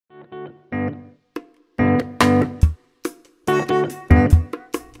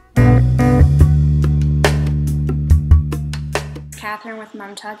Catherine with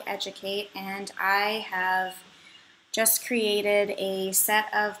MomTug Educate, and I have just created a set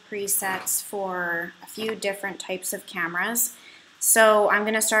of presets for a few different types of cameras. So I'm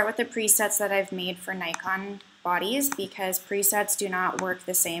going to start with the presets that I've made for Nikon bodies because presets do not work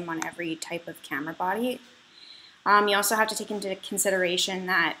the same on every type of camera body. You also have to take into consideration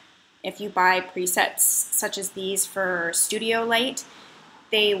that if you buy presets such as these for studio light,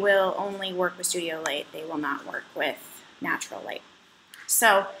 they will only work with studio light. They will not work with natural light.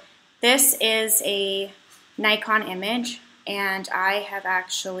 So this is a Nikon image, and I have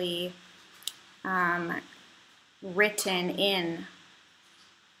actually written in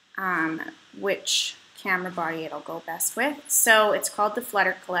which camera body it'll go best with. So it's called the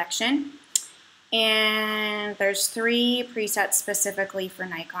FLUTTER collection, and there's 3 presets specifically for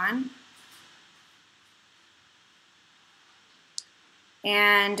Nikon.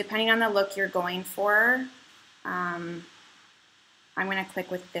 And depending on the look you're going for, I'm going to click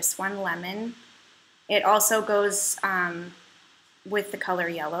with this one, Lemon. It also goes with the color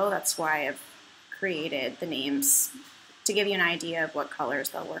yellow. That's why I've created the names to give you an idea of what colors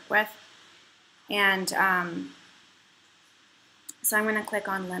they'll work with. And so I'm going to click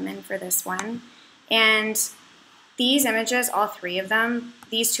on Lemon for this one. And these images, all 3 of them,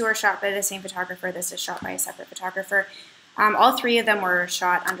 these 2 are shot by the same photographer. This is shot by a separate photographer. All 3 of them were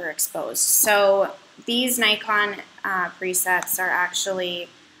shot underexposed. So these Nikon presets are actually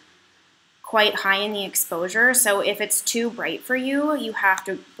quite high in the exposure. So if it's too bright for you, you have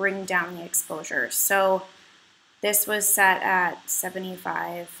to bring down the exposure. So this was set at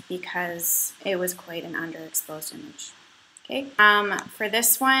 75 because it was quite an underexposed image. Okay. For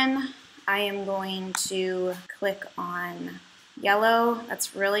this one, I am going to click on yellow.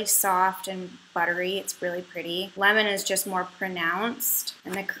 That's really soft and buttery. It's really pretty. Lemon is just more pronounced,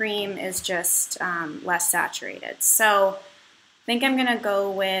 and the cream is just less saturated. So I think I'm gonna go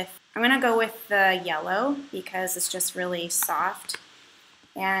with the yellow because it's just really soft,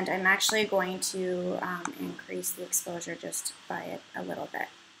 and I'm actually going to increase the exposure just by a little bit.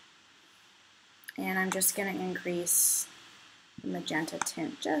 And I'm just gonna increase the magenta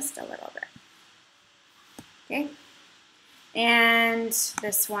tint just a little bit. Okay. And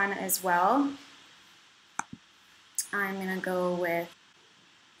this one as well. I'm going to go with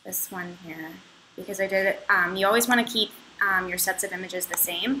this one here because I did it. You always want to keep your sets of images the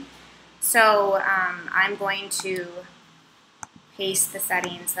same. So I'm going to paste the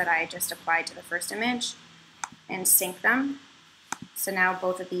settings that I just applied to the first image and sync them. So now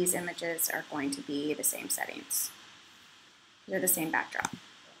both of these images are going to be the same settings. They're the same backdrop.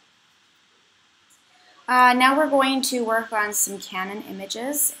 Now we're going to work on some Canon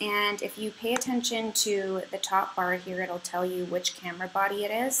images, and if you pay attention to the top bar here, it'll tell you which camera body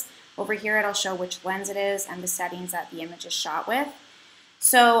it is. Over here it'll show which lens it is and the settings that the image is shot with.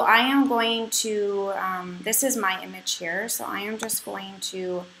 So I am going to, this is my image here, so I am just going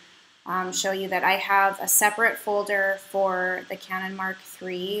to show you that I have a separate folder for the Canon Mark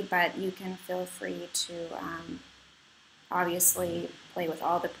III, but you can feel free to obviously play with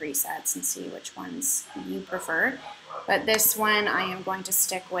all the presets and see which ones you prefer. But this one I am going to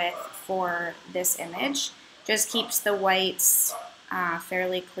stick with for this image. Just keeps the whites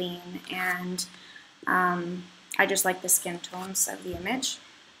fairly clean, and I just like the skin tones of the image.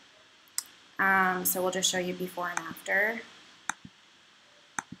 So we'll just show you before and after.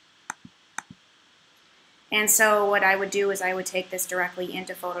 And so what I would do is I would take this directly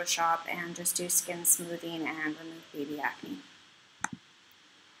into Photoshop and just do skin smoothing and remove baby acne.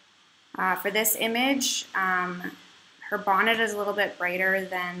 For this image, her bonnet is a little bit brighter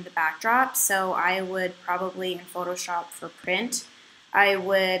than the backdrop, so I would probably in Photoshop for print, I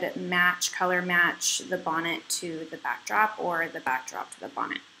would color match the bonnet to the backdrop or the backdrop to the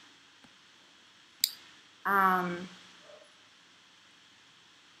bonnet.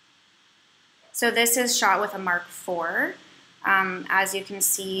 So this is shot with a Mark IV. As you can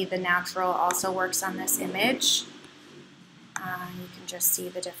see, the natural also works on this image. You can just see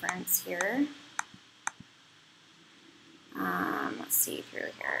the difference here. Let's see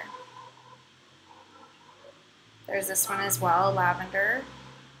through here. There's this one as well, lavender.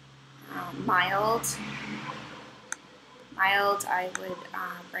 Mild. Mild, I would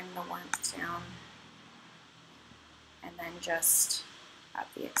bring the warmth down and then just up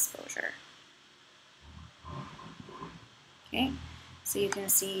the exposure. Okay, so you can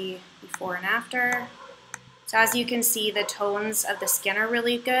see before and after. So as you can see, the tones of the skin are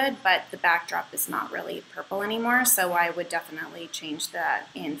really good, but the backdrop is not really purple anymore, so I would definitely change that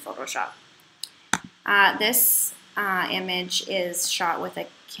in Photoshop. This image is shot with a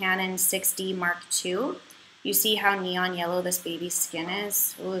Canon 6D Mark II. You see how neon yellow this baby's skin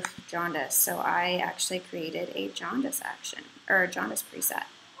is? Oof, jaundice. So I actually created a jaundice action, or a jaundice preset.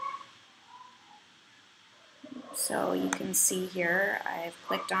 So you can see here, I've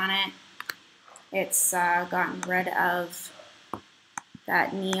clicked on it. It's gotten rid of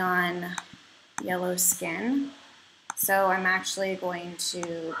that neon yellow skin. So I'm actually going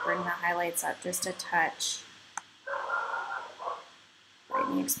to bring the highlights up just a touch,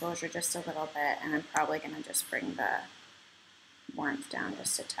 brighten the exposure just a little bit, and I'm probably going to just bring the warmth down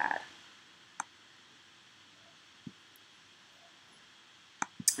just a tad.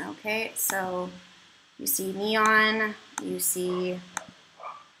 Okay, so you see neon, you see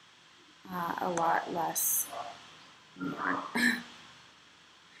a lot less neon.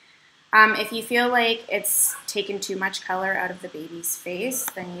 If you feel like it's taken too much color out of the baby's face,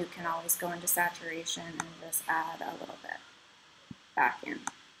 then you can always go into saturation and just add a little bit back in.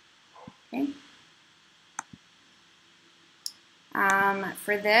 Okay.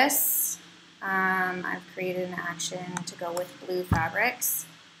 For this, I've created an action to go with blue fabrics.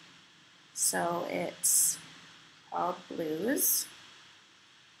 So it's called Blues.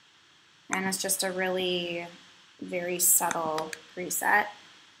 And it's just a really very subtle preset.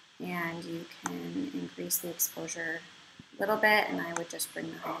 And you can increase the exposure a little bit, and I would just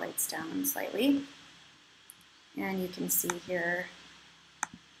bring the highlights down slightly. And you can see here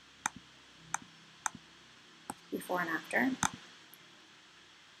before and after.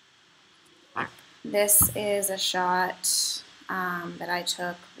 This is a shot that I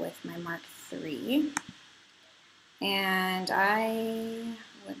took with my Mark III, and I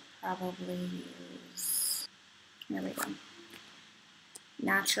would probably use, there we go,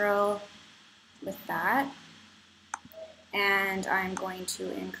 natural with that, and I'm going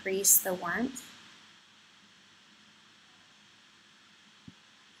to increase the warmth.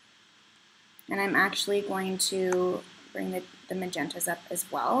 And I'm actually going to bring the magentas up as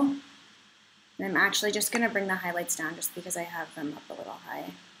well. And I'm actually just going to bring the highlights down just because I have them up a little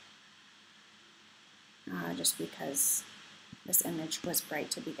high. Just because this image was bright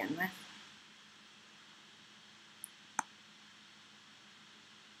to begin with.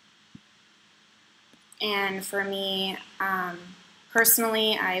 And for me,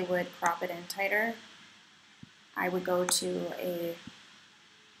 personally, I would crop it in tighter. I would go to a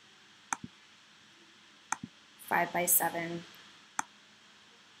 5x7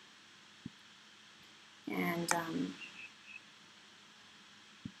 and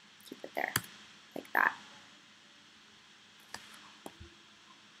keep it there, like that.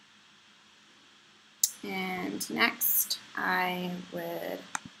 And next, I would,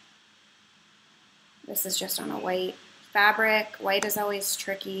 this is just on a white fabric. White is always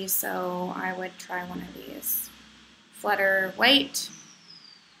tricky, so I would try one of these. Flutter white.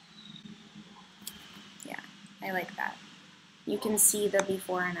 Yeah, I like that. You can see the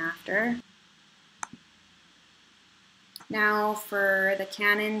before and after. Now for the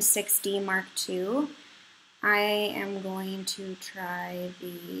Canon 6D Mark II, I am going to try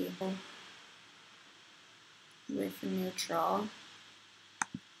the with neutral.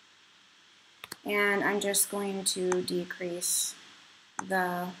 And I'm just going to decrease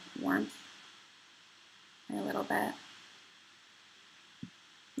the warmth a little bit,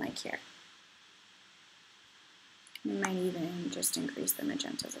 like here. I might even just increase the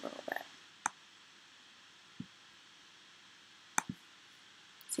magentas a little bit.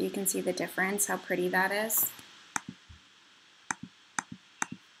 So you can see the difference, how pretty that is.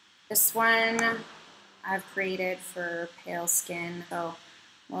 This one I've created for pale skin, so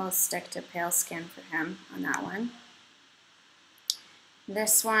we'll stick to pale skin for him on that one.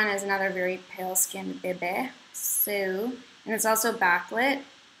 This one is another very pale skin bebe, Sue, and it's also backlit.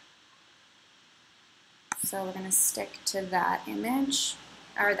 So we're going to stick to that image,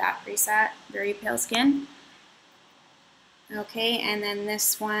 or that preset, very pale skin. Okay, and then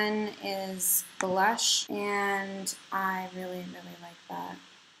this one is blush, and I really, really like that.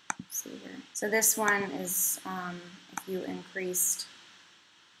 Let's see here. So this one is, if you increased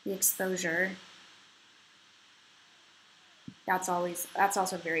the exposure, that's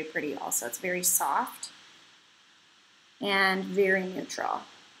also very pretty also. It's very soft and very neutral.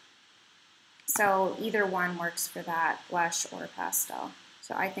 So either one works for that, blush or pastel.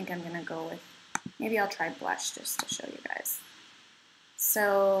 So I think I'm gonna go with, maybe I'll try blush just to show you guys.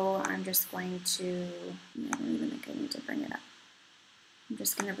 So I'm just going to, I don't even think I need to bring it up. I'm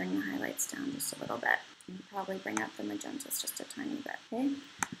just gonna bring the highlights down just a little bit. And probably bring up the magentas just a tiny bit, okay?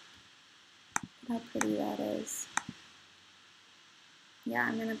 Look how pretty that is. Yeah,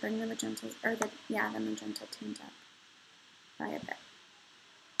 I'm gonna bring the magentas, or the magenta tint up by a bit.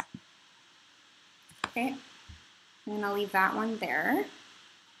 Okay, I'm going to leave that one there.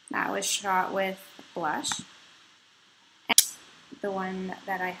 That was shot with blush. And the one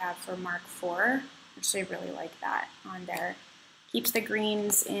that I have for Mark IV, actually really like that on there. Keeps the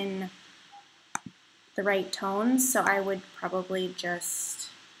greens in the right tones, so I would probably just,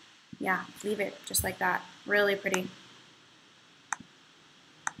 yeah, leave it just like that. Really pretty.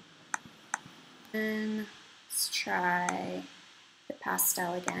 And let's try the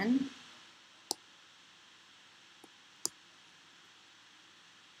pastel again.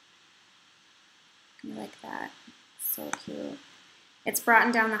 I like that. So cute. It's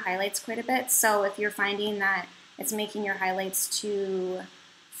brought down the highlights quite a bit, so if you're finding that it's making your highlights too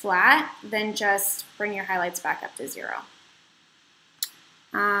flat, then just bring your highlights back up to 0.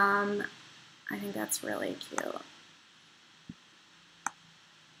 I think that's really cute.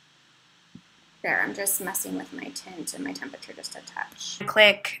 There, I'm just messing with my tint and my temperature just a touch.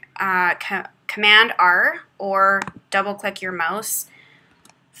 Click Command R or double click your mouse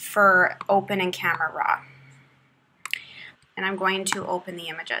for open in camera raw. And I'm going to open the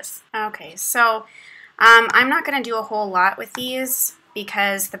images. Okay, so I'm not going to do a whole lot with these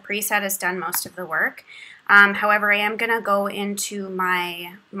because the preset has done most of the work. However, I am going to go into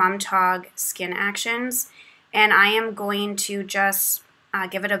my Mumtog skin actions, and I am going to just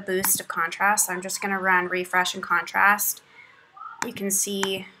give it a boost of contrast. So I'm just going to run refresh and contrast. You can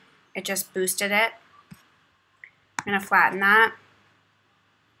see it just boosted it. I'm going to flatten that.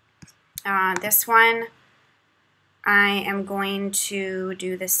 This one, I am going to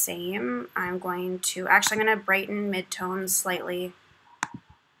do the same. I'm going to brighten midtones slightly.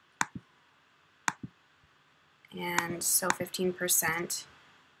 And so 15%,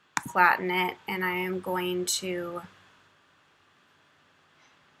 flatten it, and I am going to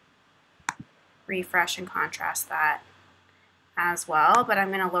refresh and contrast that as well, but I'm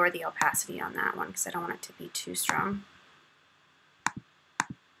going to lower the opacity on that one because I don't want it to be too strong.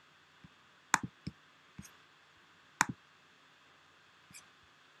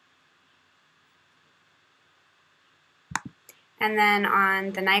 And then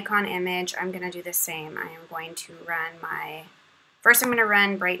on the Nikon image, I'm going to do the same. I am going to run first I'm going to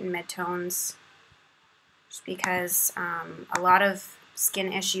run brighten midtones just because a lot of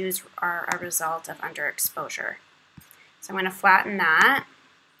skin issues are a result of underexposure. So I'm going to flatten that.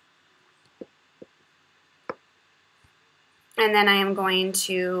 And then I am going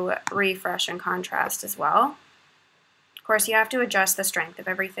to refresh and contrast as well. Of course, you have to adjust the strength of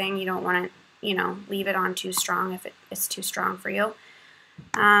everything. You don't want to, leave it on too strong if it's too strong for you.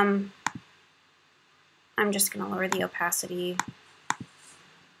 I'm just going to lower the opacity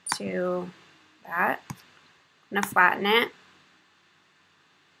to that. I'm going to flatten it.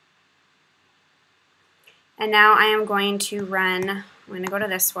 And now I am going to run, I'm going to go to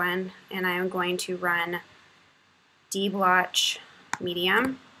this one, and I am going to run deblotch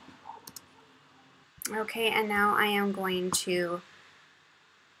medium. Okay, and now I am going to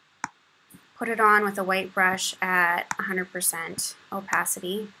put it on with a white brush at 100%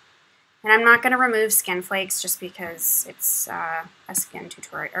 opacity. And I'm not going to remove skin flakes just because it's a skin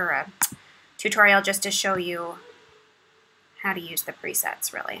tutorial, or a tutorial just to show you how to use the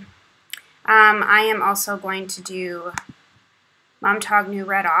presets, really. I am also going to do Mumtog New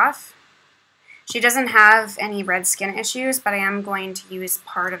Red Off. She doesn't have any red skin issues, but I am going to use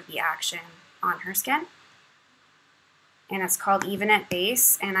part of the action on her skin. And it's called Even at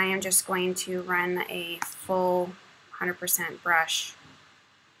Base, and I am just going to run a full 100% brush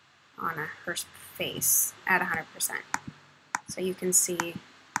on her face at 100%. So you can see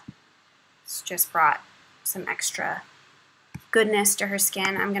it's just brought some extra goodness to her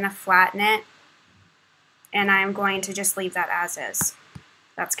skin. I'm going to flatten it, and I'm going to just leave that as is.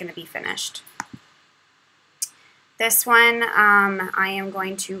 That's going to be finished. This one, I am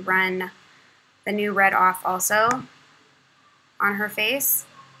going to run the New Red Off also on her face,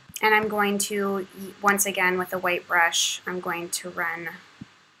 and I'm going to, once again with a white brush, I'm going to run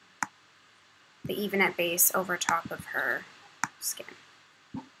the Even at Base over top of her skin.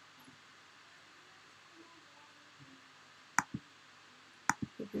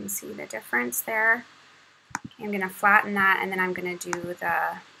 You can see the difference there. Okay, I'm going to flatten that, and then I'm going to do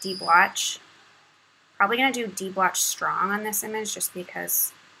the deblotch. Probably going to do deblotch strong on this image just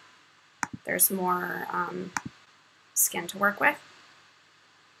because there's more skin to work with.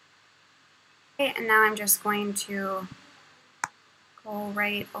 Okay, and now I'm just going to go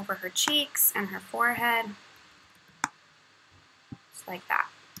right over her cheeks and her forehead, just like that.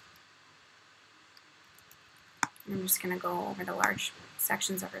 And I'm just going to go over the large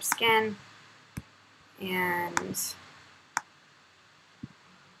sections of her skin, and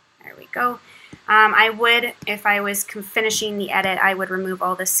there we go. I would, if I was finishing the edit, I would remove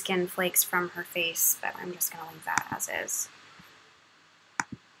all the skin flakes from her face, but I'm just going to leave that as is.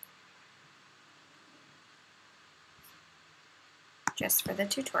 Just for the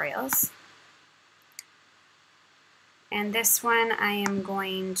tutorials. And this one I am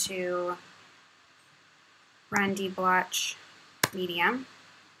going to run deblotch medium.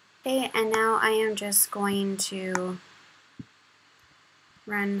 Okay, and now I am just going to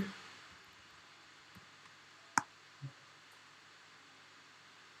run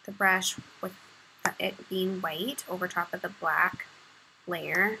the brush with it being white over top of the black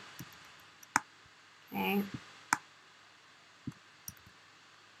layer. Okay.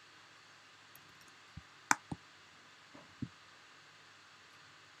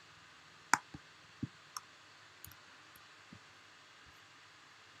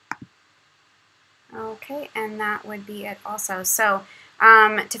 Okay, and that would be it also. So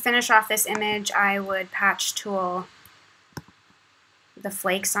to finish off this image, I would patch tool the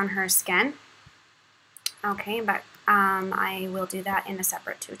flakes on her skin. Okay, but I will do that in a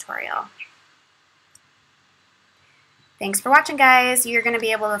separate tutorial. Thanks for watching, guys. You're going to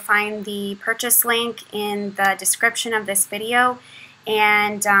be able to find the purchase link in the description of this video,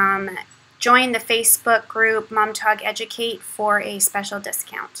 and join the Facebook group Mom Tog Educate for a special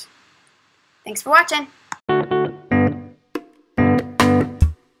discount. Thanks for watching.